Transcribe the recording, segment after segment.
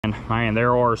And man,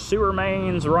 there are sewer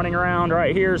mains running around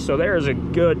right here, so there's a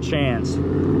good chance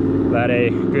that a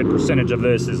good percentage of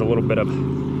this is a little bit of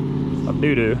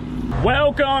doo-doo.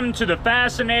 Welcome to the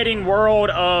fascinating world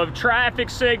of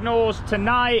traffic signals.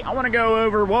 Tonight, I want to go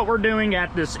over what we're doing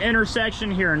at this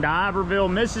intersection here in D'Iberville,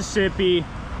 Mississippi,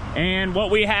 and what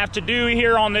we have to do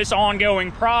here on this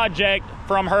ongoing project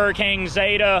from Hurricane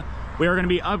Zeta. We are going to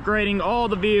be upgrading all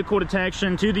the vehicle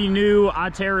detection to the new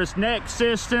Iteris Next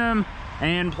system.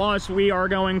 And plus, we are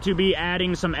going to be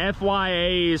adding some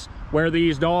FYAs where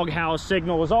these doghouse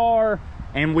signals are,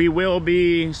 and we will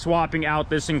be swapping out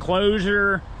this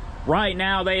enclosure. Right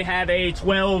now, they have a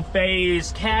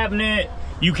 12-phase cabinet.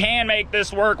 You can make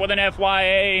this work with an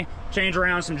FYA, change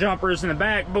around some jumpers in the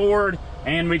backboard,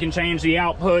 and we can change the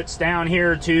outputs down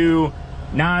here to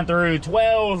 9 through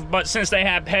 12. But since they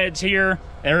have PEDs here,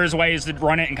 there is ways to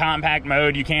run it in compact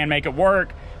mode. You can make it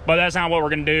work. But that's not what we're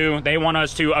going to do. They want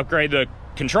us to upgrade the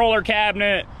controller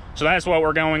cabinet. So that's what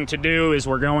we're going to do, is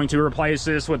we're going to replace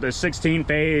this with a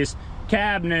 16-phase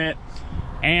cabinet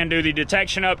and do the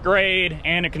detection upgrade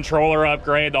and a controller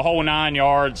upgrade, the whole 9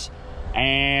 yards.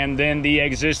 And then the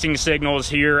existing signals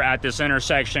here at this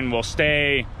intersection will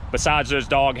stay. Besides those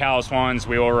doghouse ones,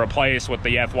 we will replace with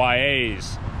the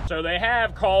FYAs. So they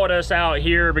have called us out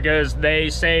here because they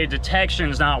say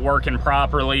detection's not working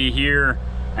properly here.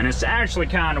 And it's actually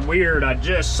kind of weird. I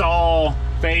just saw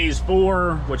phase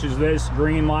 4, which is this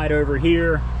green light over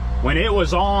here. When it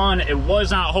was on, it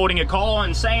was not holding a call,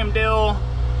 and same deal.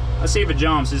 Let's see if it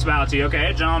jumps. It's about to. Okay,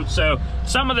 it jumped. So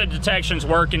some of the detection's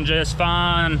working just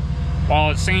fine,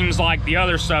 while it seems like the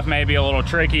other stuff may be a little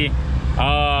tricky.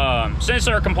 Since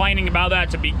they're complaining about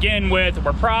that to begin with,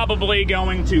 we're probably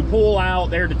going to pull out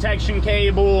their detection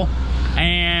cable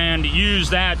and use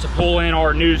that to pull in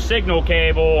our new signal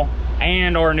cable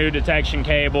and our new detection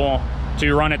cable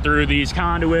to run it through these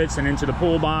conduits and into the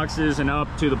pull boxes and up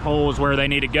to the poles where they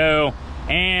need to go.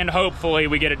 And hopefully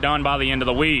we get it done by the end of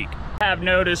the week. I have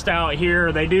noticed out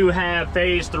here, they do have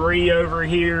phase 3 over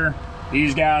here.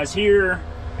 These guys here.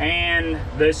 And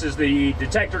this is the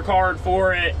detector card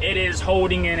for it. It is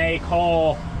holding in a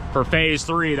call for phase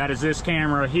 3. That is this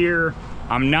camera here.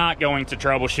 I'm not going to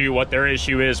troubleshoot what their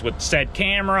issue is with said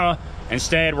camera.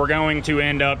 Instead, we're going to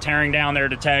end up tearing down their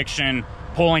detection,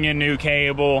 pulling in new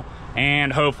cable,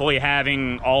 and hopefully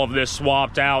having all of this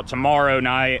swapped out tomorrow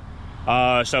night.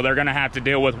 So they're gonna have to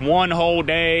deal with one whole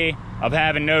day of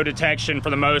having no detection for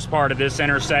the most part of this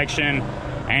intersection.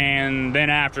 And then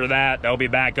after that, they'll be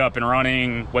back up and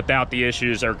running without the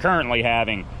issues they're currently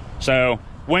having. So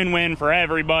win-win for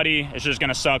everybody. It's just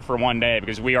gonna suck for one day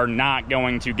because we are not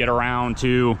going to get around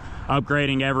to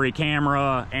upgrading every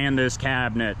camera and this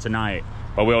cabinet tonight.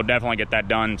 But we'll definitely get that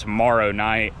done tomorrow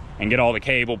night and get all the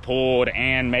cable pulled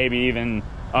and maybe even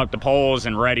up the poles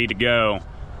and ready to go.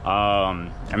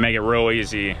 And make it real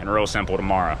easy and real simple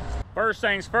tomorrow. First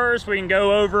things first, we can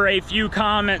go over a few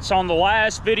comments on the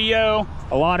last video.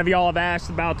 A lot of y'all have asked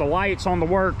about the lights on the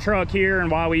work truck here and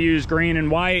why we use green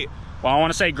and white. Well, I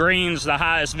want to say green's the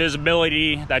highest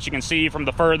visibility that you can see from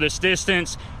the furthest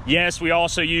distance. Yes, we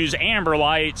also use amber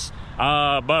lights,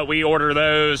 but we order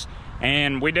those,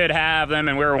 and we did have them,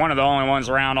 and we were one of the only ones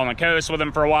around on the coast with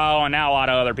them for a while, and now a lot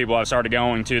of other people have started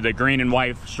going to the green and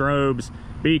white strobes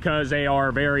because they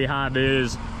are very high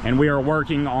vis, and we are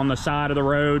working on the side of the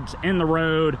roads, in the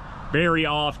road, very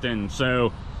often.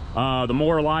 So the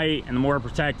more light and the more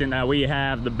protectant that we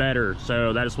have, the better.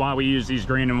 So that is why we use these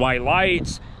green and white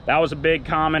lights. That was a big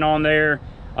comment on there.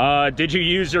 Did you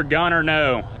use your gunner?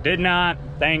 No, did not,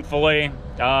 thankfully.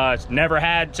 Never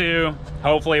had to.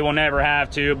 Hopefully we'll never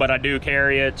have to, but I do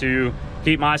carry it to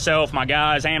keep myself, my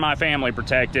guys, and my family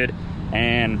protected,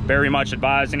 and very much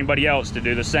advise anybody else to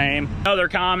do the same. Another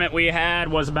comment we had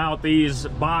was about these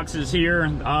boxes here.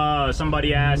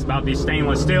 Somebody asked about these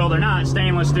stainless steel. They're not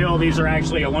stainless steel. These are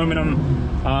actually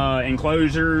aluminum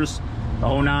enclosures, the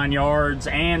whole 9 yards,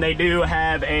 and they do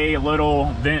have a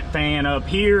little vent fan up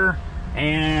here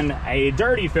and a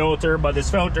dirty filter, but this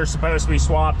filter is supposed to be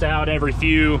swapped out every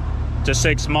few to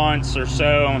 6 months or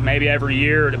so, maybe every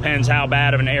year. It depends how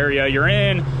bad of an area you're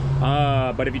in.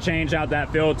 But if you change out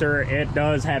that filter, it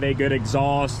does have a good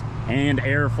exhaust and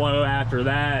airflow after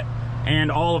that.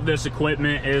 And all of this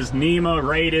equipment is NEMA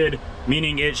rated,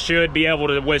 meaning it should be able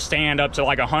to withstand up to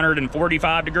like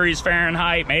 145 degrees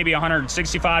Fahrenheit, maybe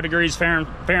 165 degrees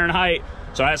Fahrenheit.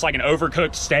 So that's like an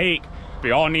overcooked steak.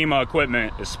 All NEMA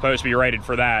equipment is supposed to be rated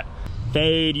for that.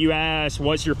 Fade, you asked,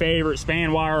 what's your favorite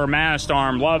span wire or mast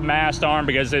arm? Love mast arm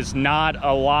because it's not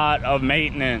a lot of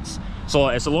maintenance. So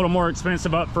it's a little more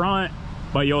expensive up front,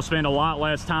 but you'll spend a lot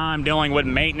less time dealing with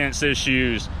maintenance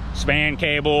issues. span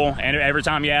cable, and every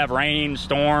time you have rain,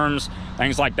 storms,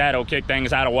 things like that, it'll kick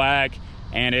things out of whack,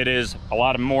 and it is a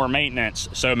lot of more maintenance.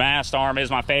 So mast arm is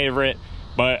my favorite,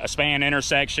 but a span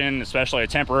intersection, especially a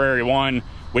temporary one,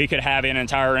 we could have an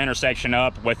entire intersection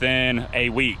up within a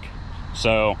week.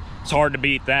 So it's hard to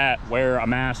beat that, where a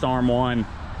mast arm one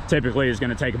typically is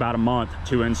going to take about a month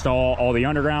to install all the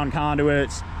underground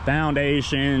conduits,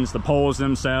 foundations, the poles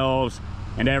themselves,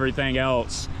 and everything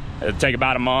else. It'll take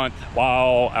about a month,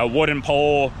 while a wooden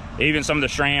pole, even some of the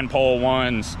strand pole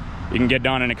ones, you can get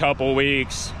done in a couple of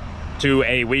weeks to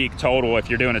a week total if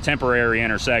you're doing a temporary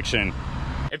intersection.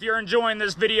 If you're enjoying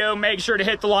this video, make sure to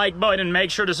hit the like button,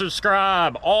 make sure to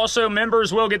subscribe. Also,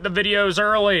 members will get the videos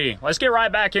early. Let's get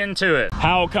right back into it.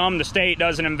 How come the state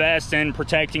doesn't invest in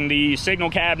protecting the signal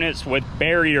cabinets with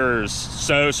barriers?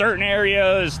 So certain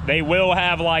areas, they will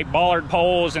have like bollard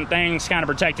poles and things kind of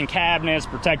protecting cabinets,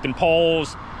 protecting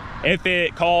poles. If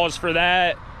it calls for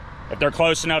that, if they're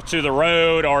close enough to the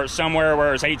road or somewhere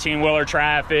where it's 18-wheeler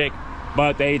traffic,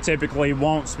 but they typically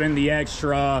won't spend the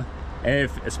extra,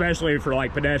 especially for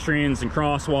like pedestrians and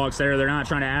crosswalks there. They're not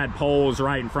trying to add poles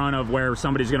right in front of where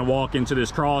somebody's gonna walk into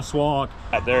this crosswalk.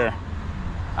 Right there.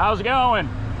 How's it going?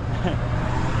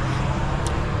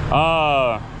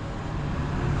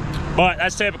 But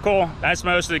that's typical. That's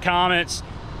most of the comments.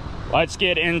 Let's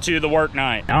get into the work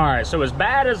night. All right, so as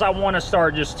bad as I want to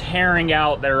start just tearing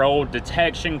out their old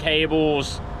detection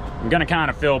cables, I'm gonna kind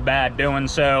of feel bad doing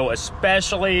so,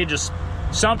 especially just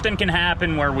something can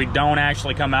happen where we don't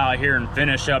actually come out here and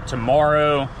finish up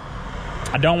tomorrow.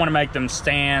 I don't want to make them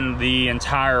stand the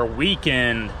entire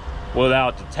weekend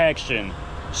without detection.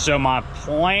 So my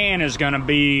plan is going to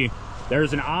be,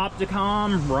 there's an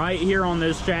Opticom right here on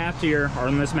this shaft here, or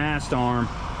on this mast arm.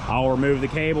 I'll remove the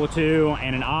cable to,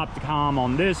 and an Opticom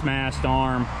on this mast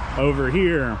arm over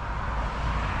here.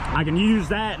 I can use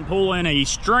that and pull in a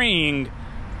string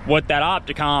with that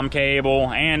Opticom cable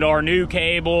and our new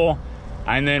cable,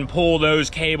 and then pull those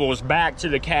cables back to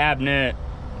the cabinet,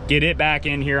 get it back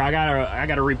in here. I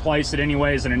gotta replace it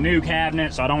anyways in a new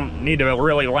cabinet, so I don't need to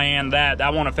really land that.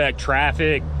 That won't affect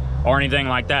traffic or anything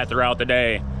like that throughout the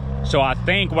day. So I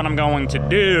think what I'm going to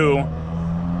do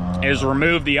is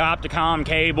remove the Opticom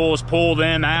cables, pull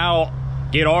them out,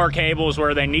 get our cables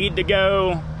where they need to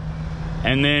go,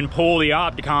 and then pull the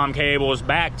Opticom cables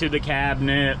back to the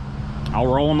cabinet. I'll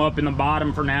roll them up in the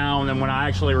bottom for now, and then when I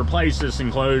actually replace this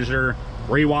enclosure,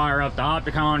 rewire up the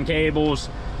Opticom cables,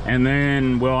 and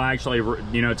then we'll actually,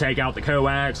 you know, take out the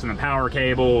coax and the power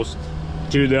cables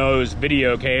to those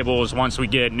video cables once we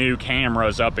get new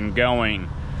cameras up and going,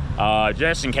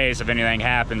 just in case if anything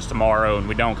happens tomorrow and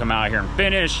we don't come out here and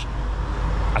finish.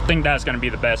 I think that's going to be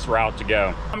the best route to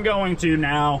go. I'm going to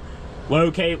now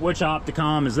locate which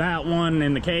Opticom is that one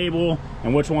in the cable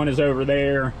and which one is over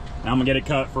there, and I'm gonna get it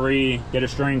cut free, get a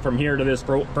string from here to this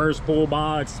first pull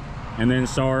box, and then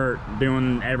start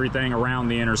doing everything around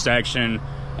the intersection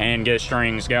and get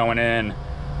strings going in.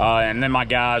 And then my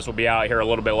guys will be out here a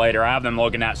little bit later. I have them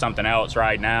looking at something else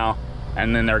right now,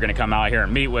 and then they're gonna come out here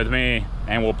and meet with me,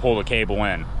 and we'll pull the cable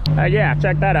in. Yeah,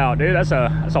 check that out, dude. That's a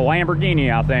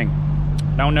Lamborghini, I think.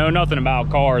 Don't know nothing about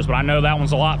cars, but I know that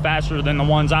one's a lot faster than the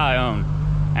ones I own,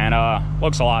 and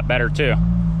looks a lot better too.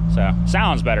 So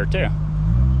sounds better too.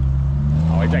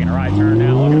 Oh, we're taking a right turn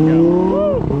now. Look at him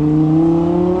go.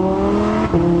 Woo!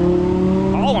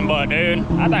 Hauling butt, dude.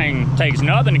 That thing takes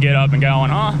nothing to get up and going,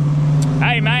 huh?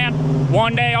 Hey man,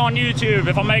 one day on YouTube,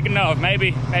 if I make enough,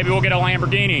 maybe we'll get a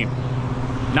Lamborghini.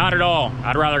 Not at all.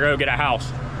 I'd rather go get a house,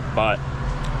 but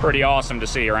pretty awesome to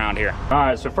see around here. All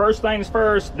right, so first things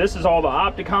first, this is all the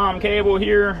Opticom cable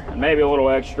here, and maybe a little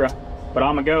extra, but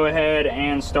I'm gonna go ahead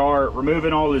and start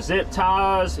removing all the zip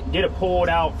ties, get it pulled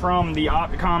out from the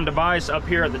Opticom device up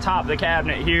here at the top of the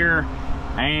cabinet here,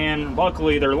 and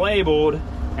luckily they're labeled,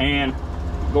 and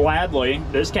gladly,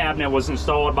 this cabinet was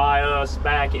installed by us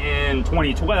back in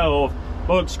 2012.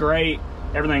 Looks great,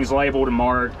 everything's labeled and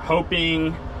marked,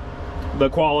 hoping the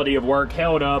quality of work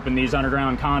held up and these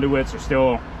underground conduits are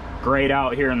still great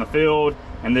out here in the field,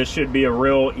 and this should be a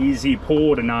real easy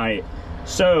pull tonight.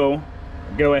 So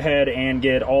go ahead and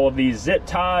get all of these zip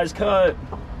ties cut,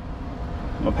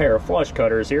 a pair of flush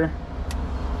cutters here,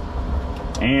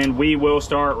 and we will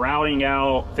start routing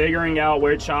out, figuring out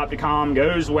which Opticom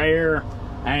goes where,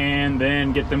 and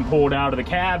then get them pulled out of the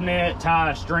cabinet, tie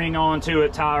a string onto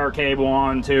it, tie our cable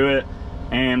onto it,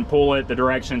 and pull it the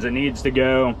directions it needs to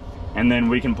go. And then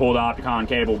we can pull the Opticom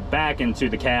cable back into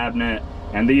the cabinet.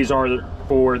 And these are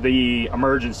for the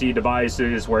emergency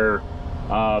devices where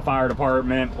fire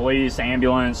department, police,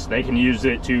 ambulance, they can use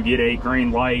it to get a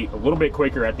green light a little bit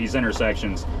quicker at these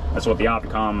intersections. That's what the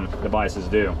Opticom devices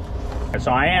do.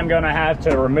 So I am gonna have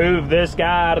to remove this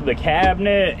guy out of the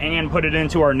cabinet and put it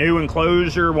into our new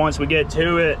enclosure once we get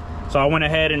to it. So I went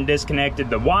ahead and disconnected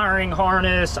the wiring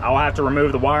harness. I'll have to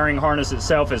remove the wiring harness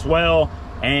itself as well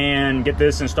and get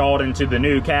this installed into the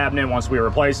new cabinet once we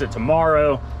replace it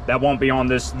tomorrow. That won't be on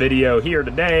this video here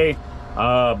today,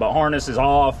 but harness is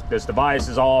off, this device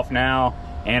is off now,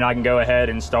 and I can go ahead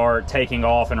and start taking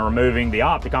off and removing the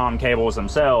Opticom cables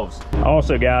themselves.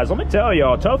 Also guys, let me tell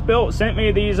y'all, Tough Built sent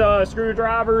me these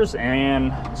screwdrivers,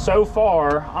 and so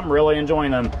far I'm really enjoying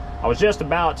them. I was just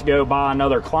about to go buy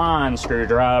another Klein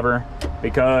screwdriver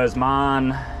because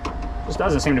mine just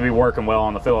doesn't seem to be working well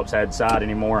on the Phillips head side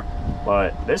anymore.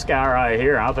 But this guy right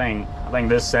here, I think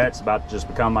this set's about to just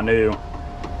become my new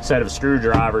set of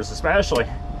screwdrivers, especially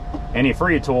any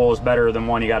free tool is better than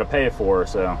one you got to pay for.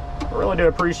 So I really do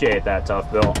appreciate that,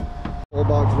 Tough Built.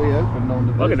 Box we opened on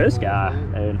the Look at this guy.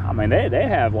 And I mean, they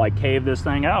have like caved this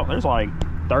thing out. There's like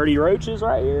 30 roaches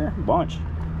right here, a bunch.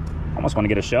 Almost want to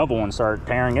get a shovel and start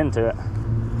tearing into it.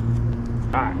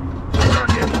 All right, start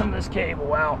getting some of this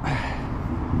cable out.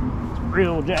 Some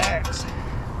real jacks.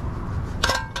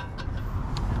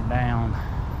 Down.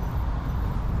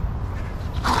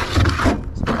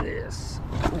 Let's do this.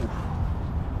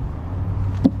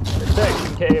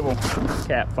 Protection cable,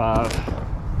 Cat 5.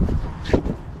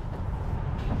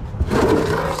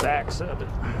 Stacks of it.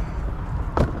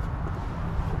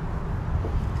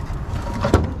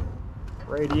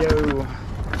 Radio.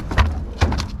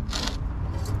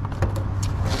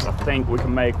 I think we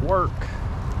can make work.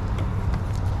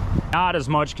 Not as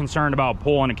much concerned about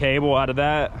pulling a cable out of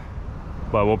that,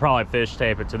 but we'll probably fish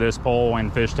tape it to this pole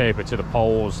and fish tape it to the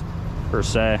poles per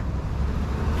se.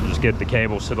 Just get the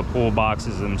cables to the pool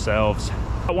boxes themselves.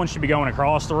 One should be going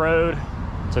across the road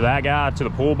to that guy, to the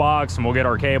pool box, and we'll get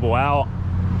our cable out.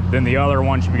 Then the other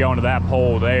one should be going to that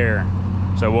pole there.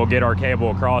 So we'll get our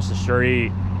cable across the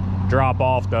street, drop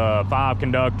off the 5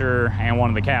 conductor and one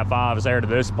of the Cat 5s there to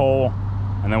this pole,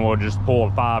 and then we'll just pull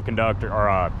a 5 conductor or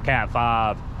a Cat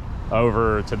 5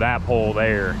 over to that pole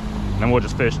there. And then we'll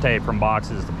just fish tape from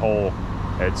boxes to pole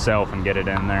itself and get it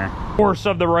in there. Source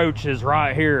of the roaches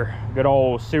right here, good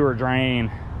old sewer drain,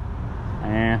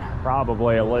 and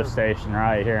probably a lift station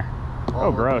right here.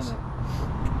 Oh, gross.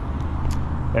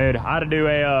 Dude, I had to do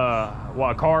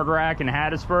a card rack in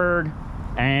Hattiesburg,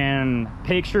 and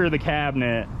picture the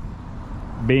cabinet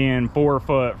being 4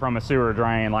 foot from a sewer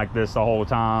drain like this the whole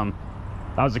time.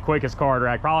 That was the quickest card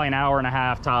rack, probably an hour and a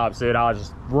half tops, dude. I was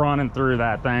just running through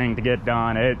that thing to get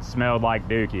done. It smelled like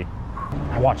dookie.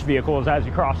 I watch vehicles as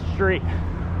you cross the street.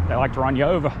 They like to run you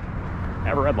over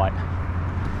at a red light.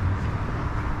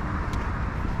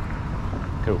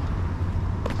 Cool.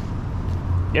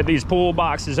 Get these pool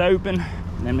boxes open,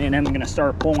 and then me and him are gonna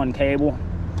start pulling cable.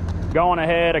 Going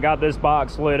ahead, I got this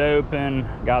box lid open,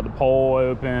 got the pole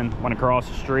open, went across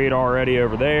the street already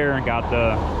over there, got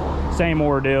the same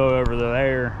ordeal over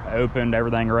there, opened,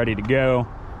 everything ready to go.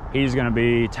 He's gonna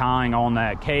be tying on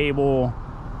that cable,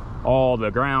 all the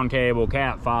ground cable,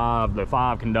 Cat 5, the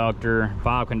 5 conductor.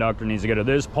 5 conductor needs to go to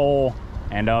this pole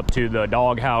and up to the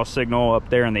doghouse signal up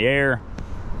there in the air.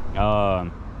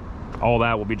 All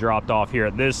that will be dropped off here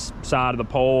at this side of the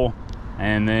pole,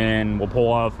 and then we'll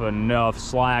pull off enough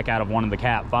slack out of one of the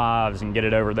Cat 5s and get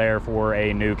it over there for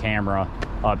a new camera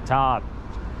up top.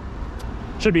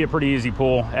 Should be a pretty easy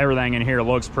pull. Everything in here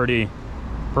looks pretty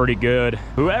good.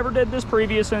 Whoever did this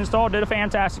previous install did a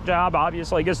fantastic job.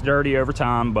 Obviously it gets dirty over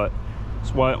time, but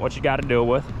it's what you got to deal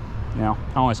with. You know,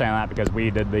 I'm only saying that because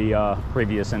we did the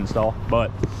previous install,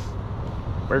 but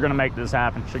we're gonna make this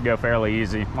happen. Should go fairly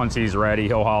easy. Once he's ready,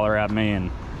 he'll holler at me and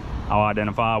I'll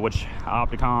identify which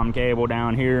Opticom cable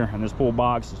down here in this pull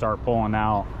box to start pulling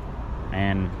out.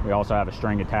 And we also have a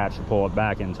string attached to pull it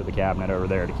back into the cabinet over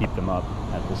there to keep them up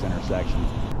at this intersection.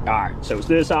 All right, so it's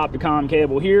this Opticom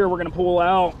cable here we're gonna pull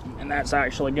out, and that's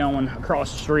actually going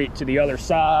across the street to the other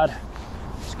side.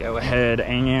 Let's go ahead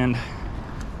and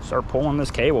start pulling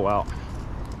this cable out.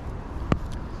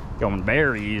 Going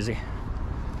very easy.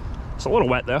 It's a little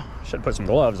wet though. Should put some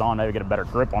gloves on, maybe get a better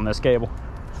grip on this cable,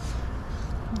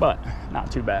 but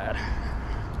not too bad.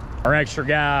 Our extra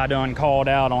guy done called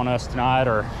out on us tonight,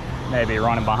 or maybe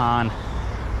running behind,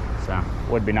 so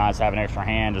would be nice to have an extra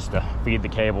hand just to feed the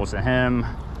cables to him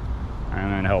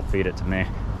and then help feed it to me.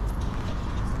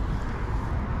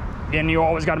 Again, you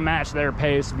always got to match their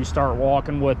pace. If you start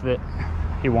walking with it,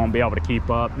 he won't be able to keep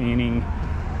up, meaning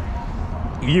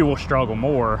you will struggle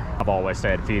more. I've always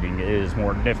said feeding is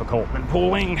more difficult than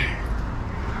pulling.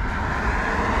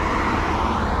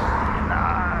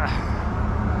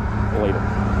 Believe it.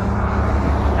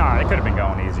 All right, it could have been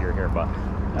going easier here, but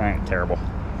that ain't terrible.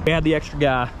 We had the extra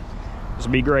guy This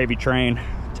will be gravy train.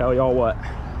 Tell y'all what.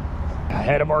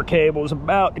 Head of our cable is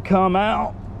about to come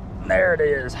out. There it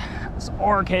is. It's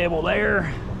our cable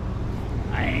there.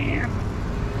 And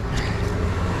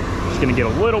just gonna get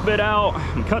a little bit out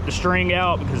and cut the string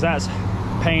out because that's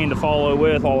a pain to follow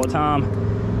with all the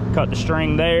time. Cut the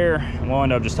string there, and we'll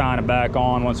end up just tying it back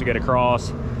on once we get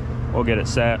across. We'll get it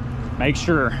set. Make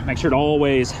sure to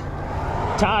always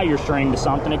tie your string to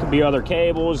something. It could be other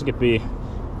cables, it could be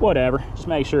whatever. Just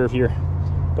make sure if you're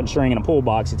putting string in a pull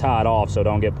box, you tie it off so it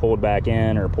don't get pulled back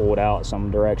in or pulled out some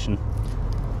direction.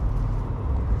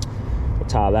 We'll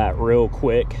tie that real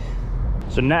quick.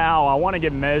 So now I want to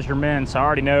get measurements. I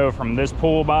already know from this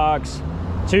pull box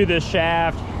to this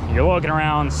shaft, you're looking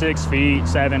around 6 feet,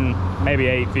 7, maybe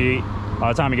 8 feet.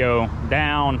 By the time you go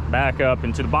down, back up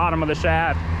into the bottom of the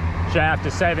shaft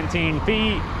is 17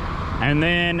 feet. And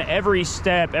then every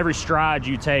step, every stride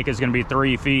you take is gonna be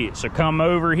 3 feet. So come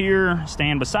over here,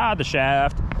 stand beside the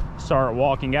shaft, start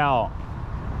walking out.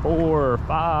 4,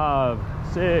 5,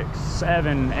 6,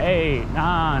 7, 8,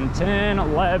 9, 10,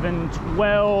 11,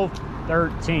 12,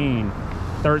 13.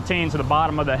 13 to the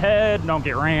bottom of the head, don't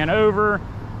get ran over.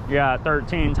 You got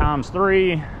 13 times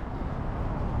 3.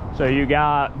 So you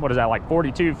got, what is that, like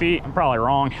 42 feet? I'm probably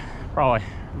wrong. Probably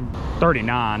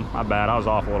 39, my bad, I was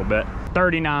off a little bit.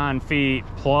 39 feet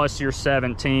plus your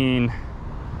 17.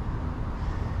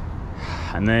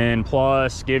 And then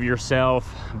plus give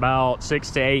yourself about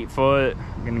 6 to 8 foot.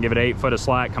 You're gonna give it 8 foot of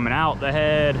slack coming out the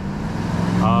head.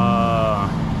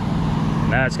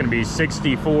 That's gonna be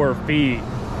 64 feet.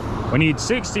 We need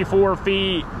 64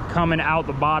 feet coming out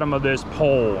the bottom of this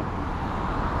pole.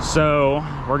 So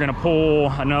we're gonna pull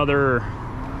another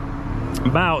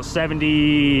about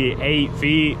 78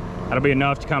 feet. That'll be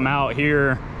enough to come out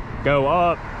here, go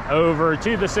up over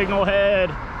to the signal head,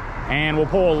 and we'll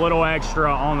pull a little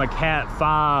extra on the Cat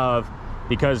 5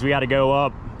 because we got to go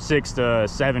up 6 to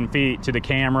 7 feet to the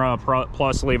camera,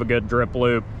 plus leave a good drip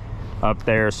loop up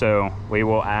there. So we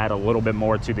will add a little bit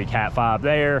more to the Cat 5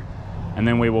 there, and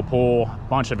then we will pull a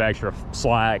bunch of extra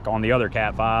slack on the other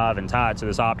Cat 5 and tie it to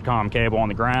this Opticom cable on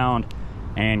the ground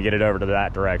and get it over to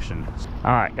that direction.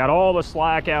 All right, got all the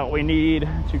slack out we need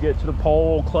to get to the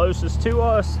pole closest to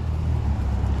us,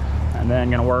 and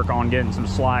then gonna work on getting some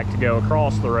slack to go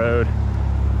across the road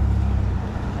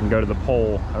and go to the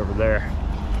pole over there.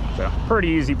 So pretty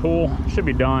easy pull, should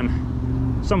be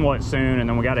done somewhat soon, and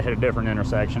then we got to hit a different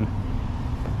intersection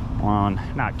on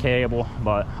not cable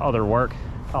but other work.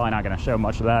 Probably not going to show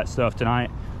much of that stuff tonight.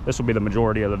 This will be the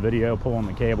majority of the video, pulling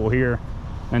the cable here.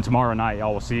 And tomorrow night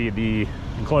y'all will see the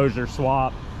enclosure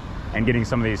swap and getting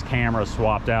some of these cameras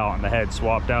swapped out and the head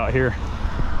swapped out here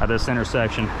at this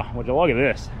intersection. Would you look at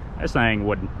this? This thing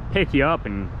would pick you up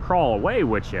and crawl away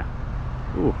with you.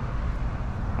 Ooh.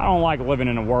 I don't like living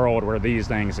in a world where these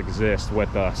things exist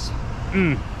with us.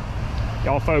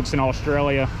 Y'all folks in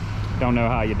Australia don't know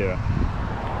how you do it.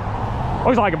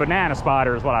 Looks like a banana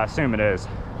spider is what I assume it is.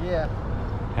 Yeah.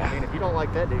 I mean, if you don't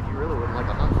like that, dude, you really wouldn't like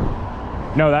a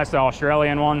hunt. No, that's the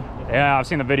Australian one. Yeah, I've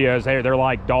seen the videos. They're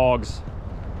like dogs.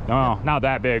 No, not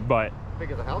that big, but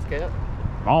Big as a house cat.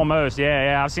 almost.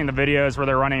 Yeah. I've seen the videos where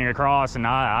they're running across, and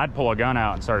I'd pull a gun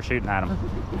out and start shooting at them.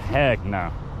 Heck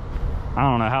no. I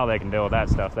don't know how they can deal with that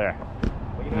stuff there.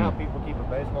 Well, you know how people keep a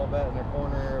baseball bat in their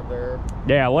corner of their...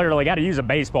 Yeah, literally got to use a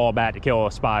baseball bat to kill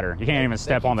a spider. You can't even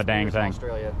step on the dang thing.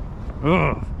 Australia.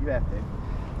 Ugh. You have to.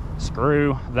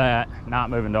 Screw that. Not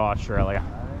moving to Australia.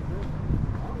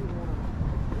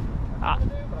 I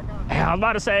was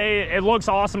about to say, it looks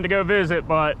awesome to go visit,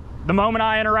 but the moment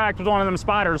I interact with one of them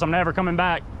spiders, I'm never coming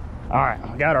back. All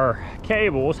right, we got our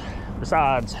cables,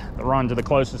 besides the run to the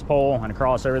closest pole and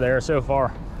across over there so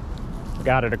far. We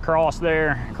got it across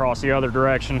there, across the other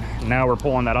direction. Now we're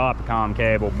pulling that Opticom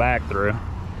cable back through.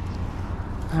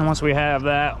 And once we have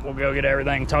that, we'll go get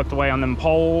everything tucked away on them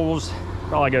poles,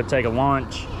 probably go take a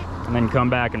lunch, and then come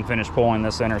back and finish pulling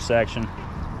this intersection.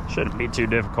 Shouldn't be too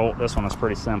difficult. This one is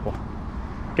pretty simple.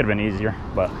 Could have been easier,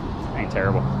 but ain't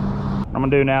terrible. What I'm gonna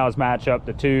do now is match up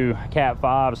the two Cat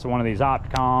 5s to one of these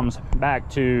Opticoms back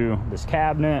to this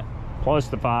cabinet, plus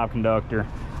the 5 conductor.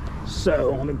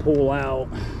 So let me pull out.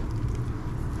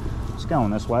 It's going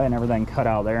this way and everything cut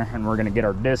out there, and we're gonna get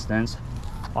our distance.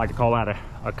 I like to call that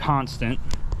a constant,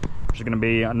 which is gonna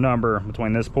be a number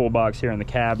between this pull box here and the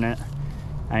cabinet.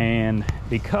 And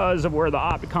because of where the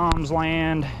Opticoms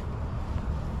land,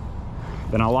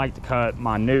 then I like to cut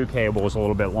my new cables a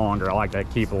little bit longer. I like to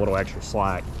keep a little extra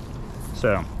slack.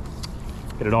 So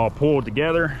get it all pulled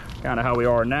together, kind of how we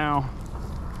are now.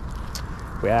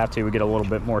 If we have to, we get a little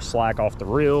bit more slack off the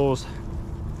reels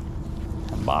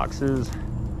and boxes.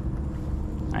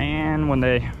 And when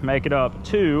they make it up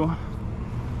to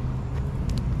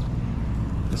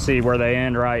See where they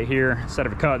end right here. Instead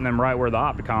of cutting them right where the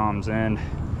Opticoms end,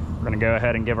 we're gonna go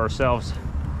ahead and give ourselves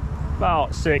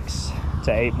about 6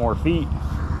 to 8 more feet.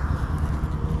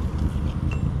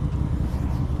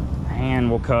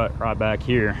 And we'll cut right back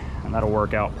here, and that'll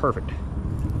work out perfect.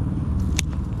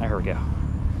 There we go.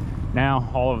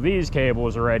 Now all of these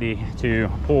cables are ready to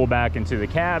pull back into the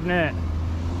cabinet,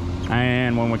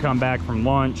 and when we come back from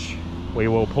lunch, we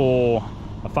will pull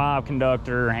a 5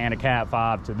 conductor and a Cat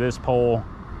 5 to this pole,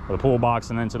 or the pull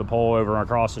box, and then to the pole over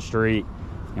across the street,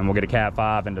 and we'll get a Cat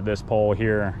 5 into this pole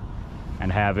here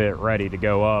and have it ready to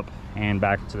go up and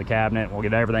back into the cabinet. We'll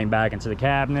get everything back into the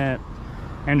cabinet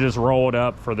and just roll it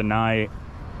up for the night.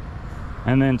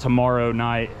 And then tomorrow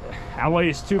night, at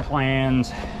least 2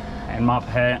 plans, and my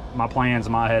plans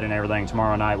in my head and everything,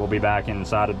 tomorrow night we'll be back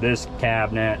inside of this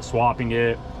cabinet, swapping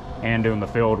it and doing the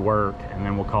field work, and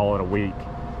then we'll call it a week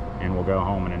and we'll go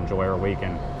home and enjoy our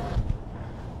weekend.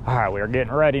 All right, we are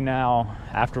getting ready now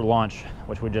after lunch,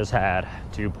 which we just had,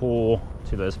 to pull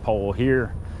to this pole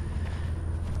here.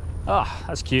 Oh,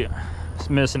 that's cute. It's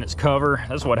missing its cover.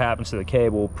 That's what happens to the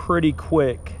cable pretty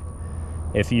quick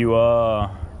if you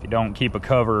don't keep a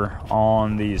cover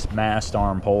on these mast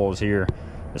arm poles here.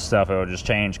 This stuff, it'll just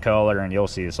change color and you'll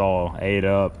see it's all ate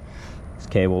up. This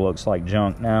cable looks like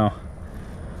junk now.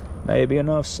 Maybe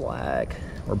enough slack.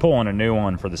 We're pulling a new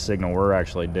one for the signal we're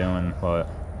actually doing, but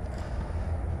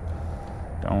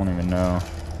don't even know.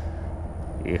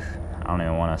 I don't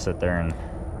even want to sit there, and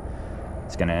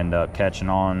it's going to end up catching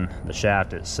on the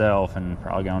shaft itself and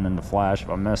probably going into flash if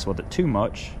I mess with it too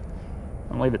much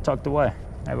and leave it tucked away.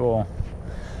 Maybe we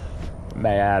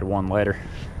may add one later.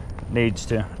 Needs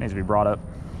to be brought up.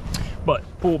 But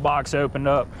pull box opened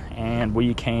up and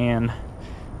we can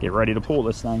get ready to pull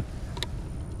this thing.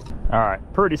 All right,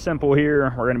 pretty simple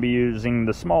here. We're going to be using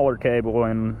the smaller cable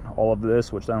in all of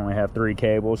this, which I only have 3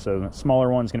 cables. So the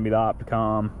smaller one's going to be the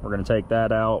Opticom. We're going to take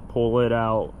that out, pull it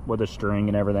out with a string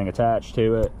and everything attached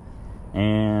to it,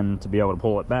 and to be able to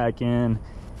pull it back in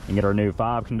and get our new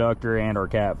 5 conductor and our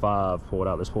Cat 5 pulled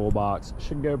out this pull box.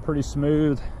 Should go pretty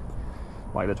smooth.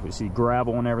 Like that, we see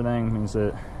gravel and everything, means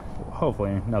that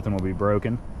hopefully nothing will be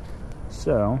broken.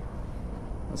 So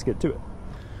let's get to it.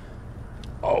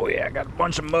 Oh yeah, I got a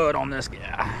bunch of mud on this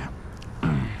guy.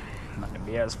 Not gonna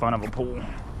be as fun of a pull.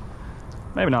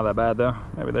 Maybe not that bad though.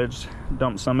 Maybe they just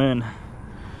dumped some in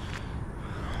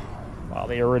while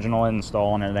the original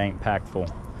install and it ain't packed full,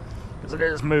 because it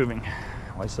is moving.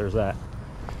 At least there's that.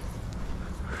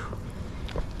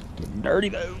 Getting dirty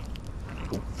though.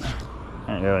 Cool.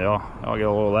 There you go, y'all. I'll get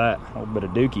a little of that, a little bit of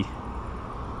dookie.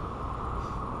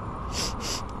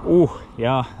 Ooh,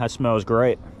 yeah, that smells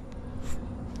great.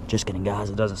 Just kidding, guys,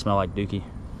 it doesn't smell like dookie.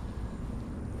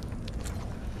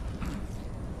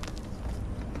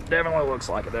 Definitely looks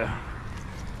like it though.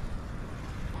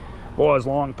 Boys,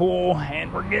 long pull,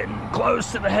 and we're getting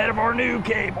close to the head of our new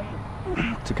cable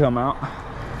to come out.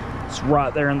 It's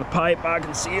right there in the pipe, I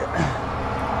can see it.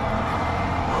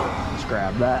 Let's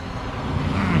grab that.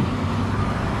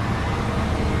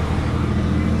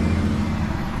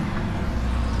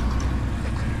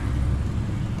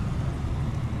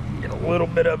 A little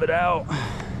bit of it out.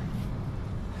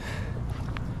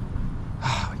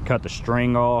 Cut the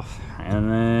string off, and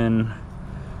then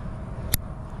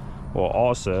we'll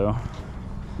also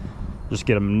just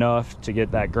get enough to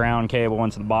get that ground cable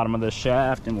into the bottom of this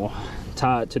shaft, and we'll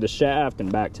tie it to the shaft and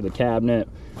back to the cabinet,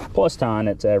 plus tying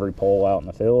it to every pole out in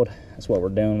the field. That's what we're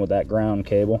doing with that ground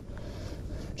cable,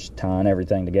 just tying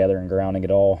everything together and grounding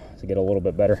it all to get a little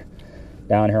bit better.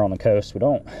 Down here on the coast, we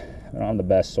don't have the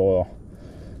best soil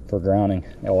for grounding.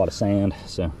 Got a lot of sand,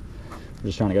 so we're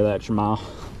just trying to go that extra mile.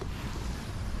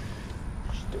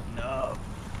 Just do enough.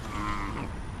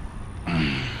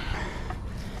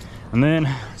 And then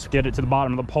let's get it to the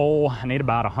bottom of the pole. I need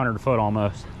about 100 foot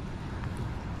almost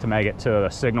to make it to the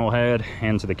signal head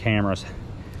and to the cameras.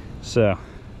 So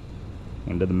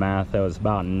I did the math, that was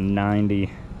about 90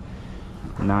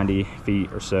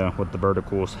 feet or so with the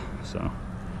verticals. So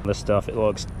this stuff, it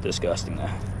looks disgusting though.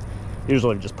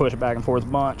 Usually just push it back and forth a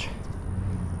bunch,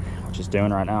 which it's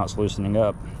doing right now. It's loosening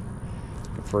up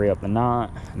to free up the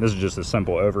knot. And this is just a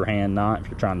simple overhand knot. If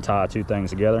you're trying to tie 2 things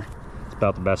together, it's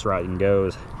about the best route you can go,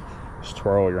 is just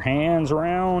twirl your hands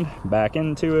around, back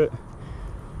into it,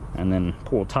 and then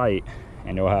pull tight,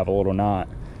 and you'll have a little knot.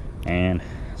 And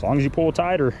as long as you pull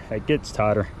tighter, it gets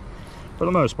tighter for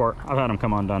the most part. I've had them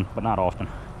come undone, but not often.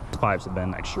 The pipes have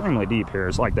been extremely deep here.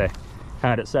 It's like they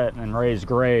had it set and raised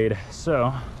grade.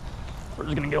 So we're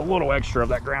just gonna get a little extra of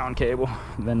that ground cable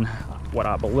than what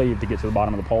I believe to get to the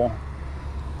bottom of the pole.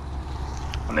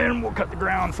 And then we'll cut the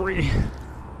ground free,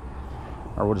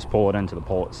 or we'll just pull it into the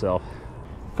pole itself.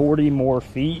 40 more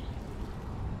feet.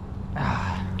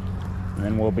 And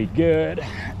then we'll be good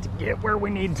to get where we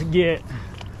need to get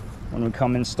when we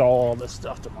come install all this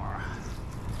stuff tomorrow.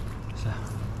 So.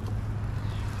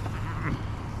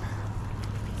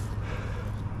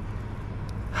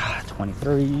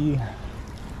 23.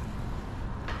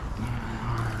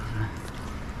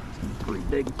 Some 3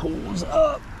 big pulls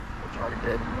up, which already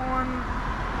did one.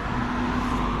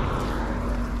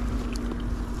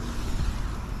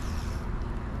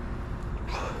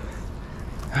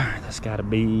 Alright, that's gotta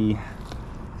be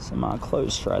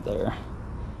semi-close right there.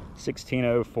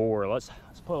 1604. Let's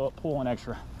pull an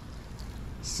extra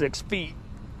 6 feet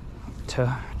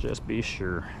to just be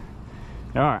sure.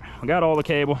 All right, we got all the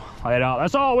cable laid out.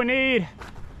 That's all we need.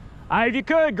 If you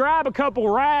could, grab a couple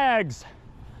rags,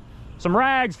 some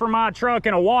rags for my truck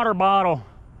and a water bottle,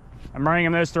 and bring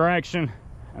them this direction.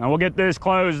 And we'll get this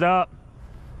closed up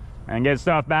and get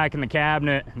stuff back in the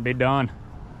cabinet and be done.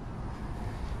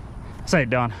 I say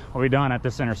done. We'll be done at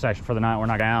this intersection for the night. We're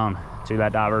not down to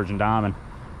that diverging diamond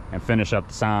and finish up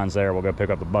the signs there. We'll go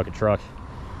pick up the bucket truck,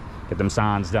 get them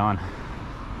signs done,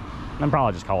 and then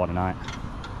probably just call it a night.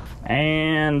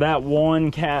 And that one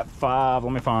Cat 5,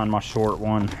 let me find my short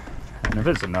one. And if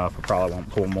it's enough, I probably won't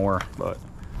pull more, but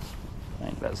I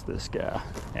think that's this guy.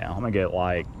 Yeah, I'm gonna get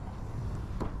like,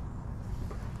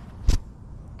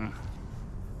 all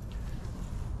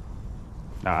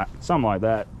right, something like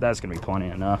that. That's gonna be plenty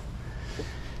enough.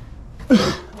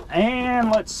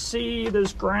 And let's see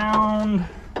this ground.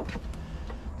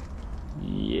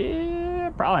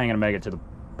 Yeah, probably ain't gonna make it to the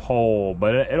pole,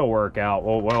 but it'll work out.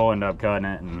 We'll end up cutting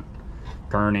it and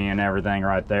Kearney and everything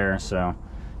right there. So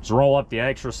just roll up the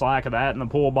extra slack of that in the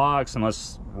pool box, and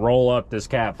let's roll up this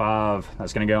Cat 5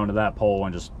 that's going to go into that pole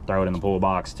and just throw it in the pool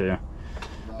box too.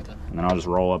 And then I'll just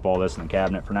roll up all this in the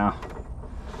cabinet for now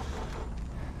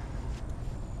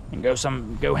and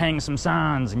go hang some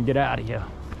signs and get out of here.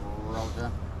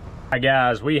 Alright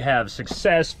guys, we have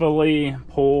successfully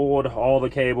pulled all the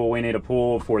cable we need to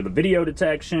pull for the video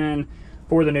detection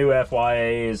for the new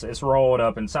FYAs. It's rolled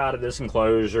up inside of this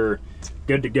enclosure,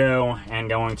 good to go, and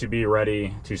going to be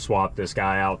ready to swap this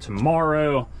guy out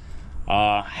tomorrow.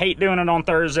 Hate doing it on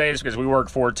Thursdays because we work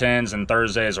 410s and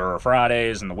Thursdays are our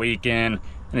Fridays and the weekend.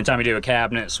 Anytime you do a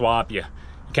cabinet swap, you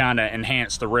kind of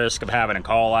enhance the risk of having a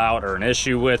call out or an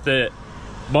issue with it.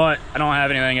 But I don't have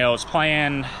anything else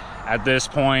planned at this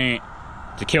point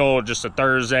to kill just a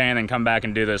Thursday and then come back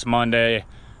and do this Monday.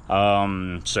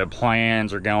 So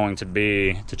plans are going to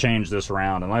be to change this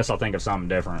around unless I think of something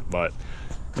different, but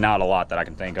not a lot that I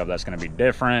can think of that's going to be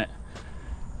different.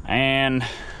 And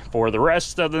for the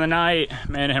rest of the night,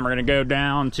 me and him are going to go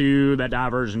down to that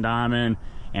diverging diamond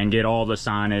and get all the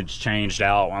signage changed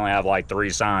out. We only have like 3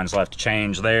 signs left to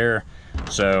change there,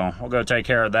 so we'll go take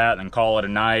care of that and call it a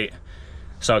night.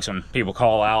 Sucks when people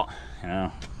call out, you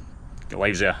know, it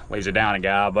leaves you down a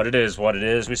guy, but it is what it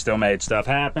is. We still made stuff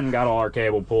happen, got all our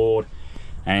cable pulled,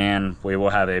 and we will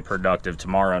have a productive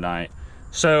tomorrow night.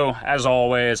 So as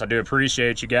always, I do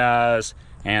appreciate you guys,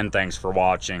 and thanks for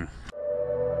watching.